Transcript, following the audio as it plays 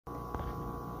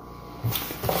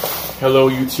Hello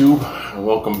YouTube, and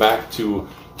welcome back to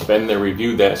Ben That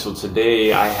Reviewed That. So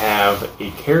today I have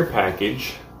a care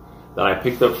package that I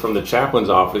picked up from the chaplain's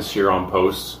office here on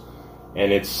post,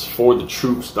 and it's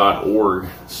forthetroops.org.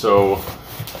 So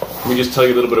let me just tell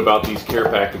you a little bit about these care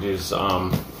packages.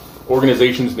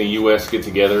 Organizations in the US get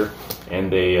together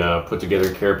and they put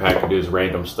together care packages,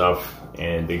 random stuff,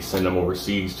 and they send them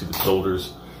overseas to the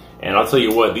soldiers. And I'll tell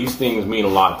you what, these things mean a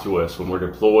lot to us when we're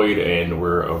deployed and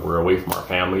we're away from our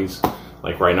families.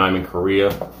 Like right now I'm in Korea,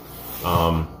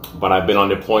 but I've been on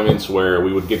deployments where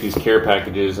we would get these care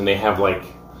packages and they have like,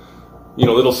 you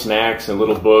know, little snacks and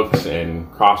little books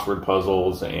and crossword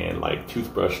puzzles and like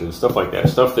toothbrushes, stuff like that.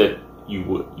 Stuff that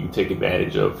you take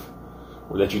advantage of,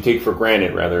 or that you take for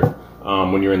granted rather,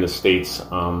 when you're in the States.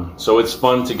 So it's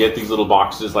fun to get these little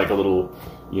boxes, like a little,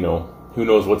 you know, who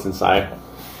knows what's inside.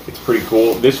 It's pretty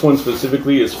cool. This one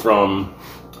specifically is from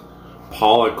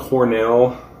Paula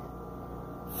Cornell,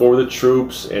 For the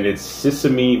Troops, and it's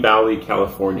Sesame Valley,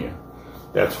 California.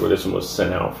 That's where this one was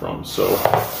sent out from. So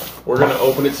we're going to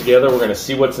open it together. We're going to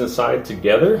see what's inside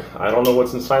together. I don't know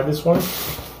what's inside this one,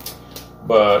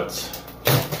 but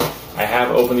I have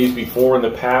opened these before in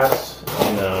the past,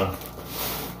 and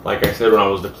like I said, when I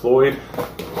was deployed,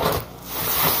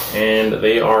 and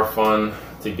they are fun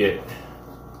to get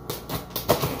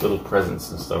little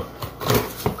presents and stuff.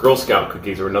 Girl Scout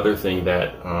cookies are another thing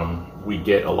that we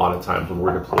get a lot of times when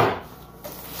we're deployed.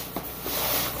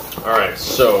 Alright,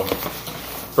 so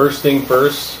first thing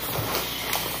first,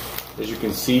 as you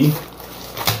can see,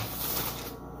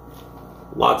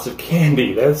 lots of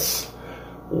candy. That's,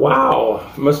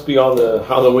 wow, must be all the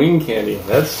Halloween candy.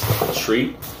 That's a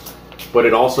treat. But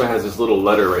it also has this little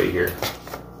letter right here.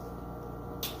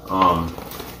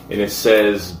 And it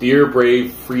says, "Dear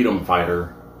brave freedom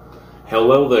fighter,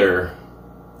 hello there,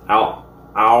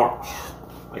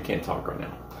 I can't talk right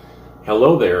now.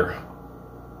 Hello there.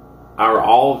 Our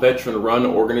all-veteran-run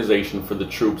organization for the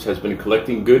troops has been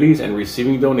collecting goodies and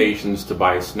receiving donations to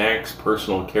buy snacks,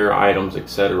 personal care items,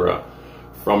 etc.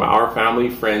 from our family,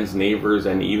 friends, neighbors,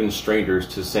 and even strangers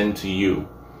to send to you.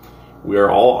 We are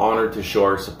all honored to show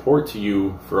our support to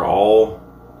you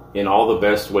in all the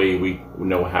best way we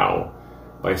know how,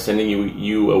 by sending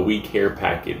you a We Care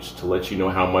package to let you know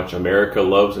how much America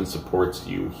loves and supports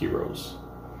you heroes.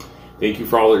 Thank you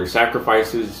for all your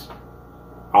sacrifices,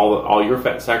 all your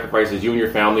sacrifices you and your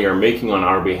family are making on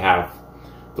our behalf.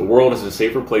 The world is a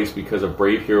safer place because of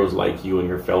brave heroes like you and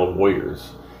your fellow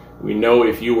warriors. We know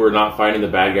if you were not fighting the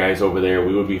bad guys over there,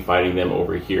 we would be fighting them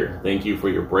over here. Thank you for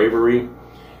your bravery.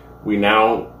 We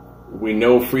know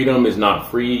freedom is not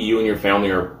free. You and your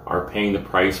family are paying the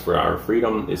price for our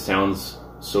freedom. It sounds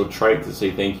so trite to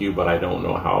say thank you, but I don't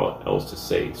know how else to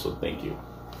say, so thank you."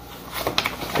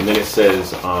 And then it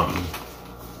says,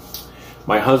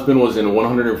 "My husband was in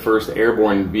 101st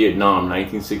Airborne in Vietnam,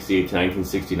 1968 to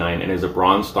 1969, and is a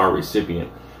Bronze Star recipient.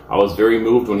 I was very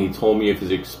moved when he told me of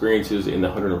his experiences in the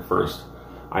 101st.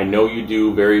 I know you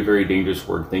do very, very dangerous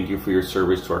work. Thank you for your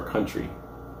service to our country.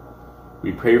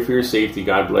 We pray for your safety.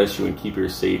 God bless you and keep you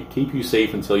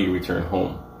safe until you return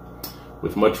home.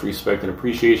 With much respect and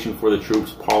appreciation for the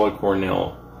troops, Paula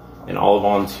Cornell, and all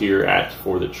volunteer at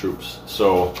For the Troops."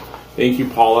 So thank you,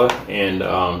 Paula, and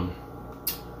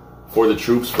For the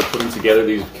Troops for putting together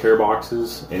these care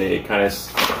boxes. And it kind of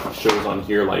shows on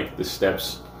here like the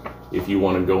steps if you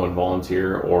want to go and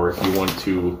volunteer, or if you want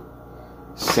to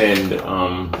send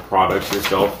products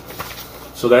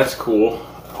yourself. So that's cool.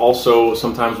 Also,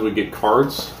 sometimes we get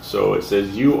cards. So it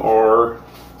says, "You are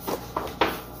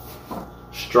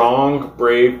strong,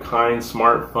 brave, kind,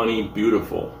 smart, funny,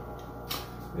 beautiful."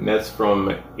 And that's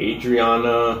from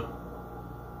Adriana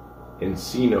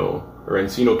Encino,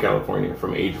 California,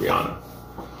 from Adriana.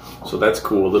 So that's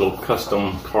cool, a little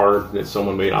custom card that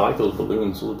someone made. I like those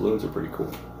balloons. Those balloons are pretty cool.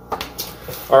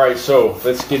 All right, so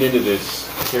let's get into this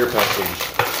care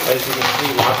package. As you can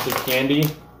see, lots of candy.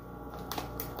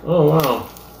 Oh, wow.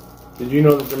 Did you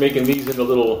know that they're making these into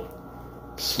little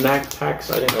snack packs?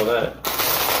 I didn't know that.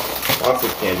 Lots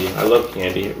of candy. I love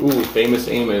candy. Ooh, Famous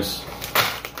Amos.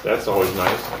 That's always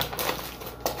nice.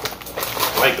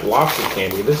 Like lots of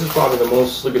candy. This is probably the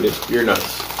most. Look at this. Beer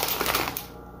nuts.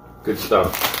 Good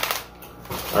stuff.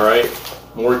 Alright.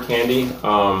 More candy.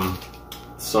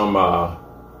 Some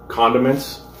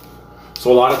condiments.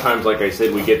 So a lot of times, like I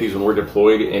said, we get these when we're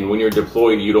deployed. And when you're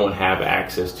deployed, you don't have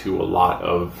access to a lot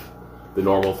of the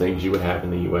normal things you would have in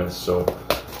the US. So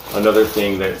another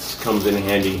thing that comes in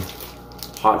handy.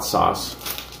 Hot sauce.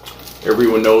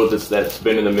 Everyone knows that's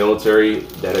been in the military,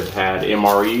 that have had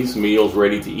MREs, meals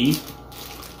ready to eat.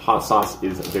 Hot sauce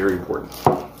is very important.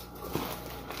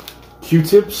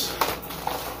 Q-tips.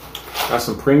 Got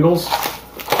some Pringles.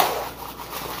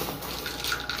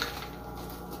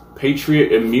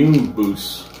 Patriot Immune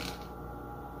Boost.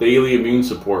 Daily immune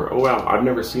support. Oh wow, I've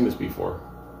never seen this before.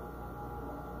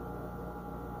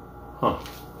 Huh.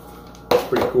 That's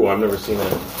pretty cool. I've never seen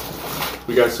that.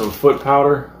 We got some foot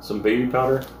powder, some baby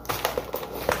powder.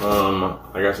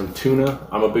 I got some tuna.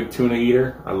 I'm a big tuna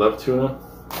eater. I love tuna.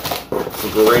 It's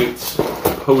a great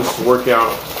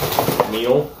post-workout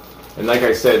meal. And like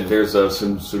I said, there's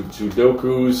some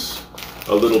Sudokus,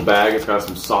 a little bag. It's got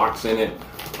some socks in it.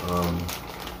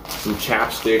 Some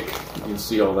chapstick, you can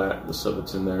see all that, the stuff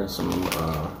that's in there. Some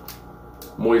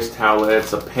moist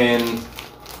towelettes, a pen,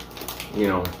 you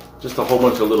know, just a whole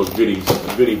bunch of little goodies,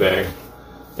 a goodie bag.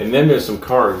 And then there's some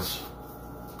cards.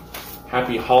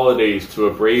 Happy holidays to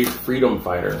a brave freedom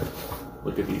fighter.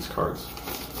 Look at these cards.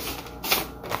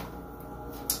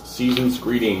 Season's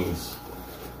greetings.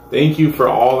 Thank you for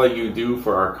all that you do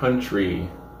for our country.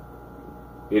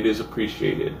 It is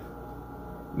appreciated.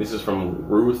 This is from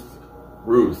Ruth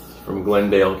from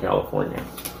Glendale, California.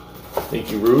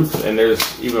 Thank you, Ruth. And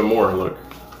there's even more, look.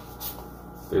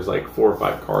 There's like 4 or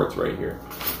 5 cards right here.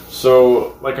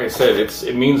 So, like I said,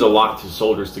 it means a lot to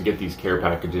soldiers to get these care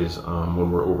packages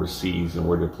when we're overseas and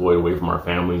we're deployed away from our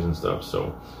families and stuff.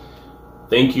 So,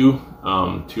 thank you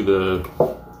to the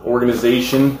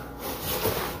organization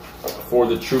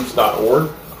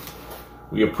forthetroops.org.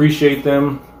 We appreciate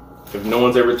them. If no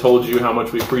one's ever told you how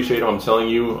much we appreciate them, I'm telling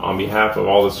you on behalf of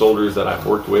all the soldiers that I've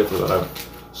worked with or that I've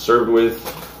served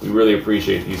with, we really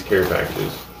appreciate these care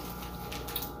packages.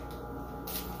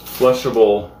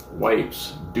 Flushable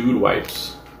wipes, dude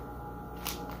wipes.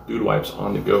 Dude wipes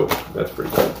on the go. That's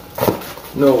pretty cool.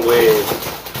 No way.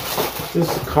 This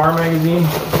is a car magazine?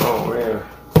 Oh man.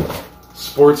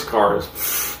 Sports cars.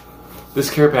 This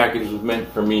care package was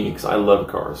meant for me because I love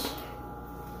cars.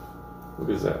 What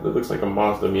is that? That looks like a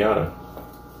Mazda Miata.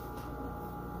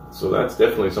 So that's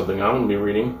definitely something I'm going to be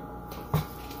reading.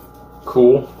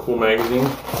 Cool magazine.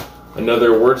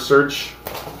 Another word search.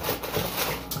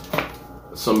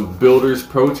 Some Builder's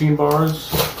protein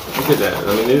bars. Look at that.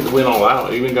 I mean, it went all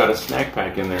out. I even got a snack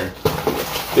pack in there.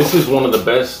 This is one of the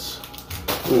best.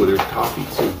 Ooh, there's coffee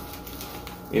too.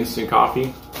 Instant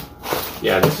coffee.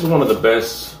 Yeah, this is one of the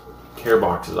best care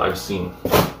boxes I've seen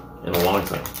in a long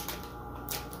time.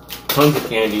 Tons of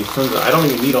candies, I don't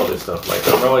even need all this stuff. Like,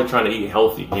 I'm really trying to eat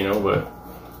healthy, you know, but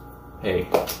hey,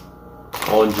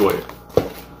 I'll enjoy it.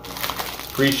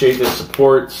 Appreciate the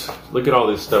support. Look at all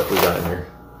this stuff we got in here.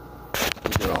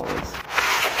 Look at all this.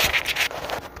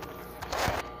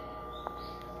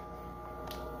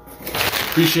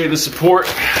 Appreciate the support.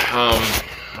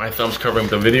 My thumb's covering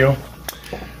the video.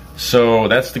 So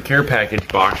that's the care package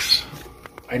box.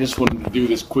 I just wanted to do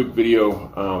this quick video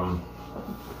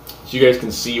so you guys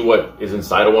can see what is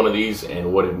inside of one of these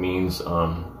and what it means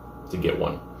to get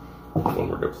one when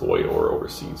we're deployed or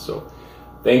overseas. So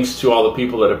thanks to all the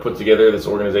people that have put together this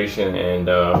organization and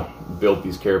built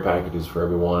these care packages for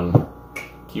everyone.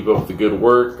 Keep up the good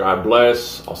work. God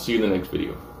bless. I'll see you in the next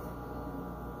video.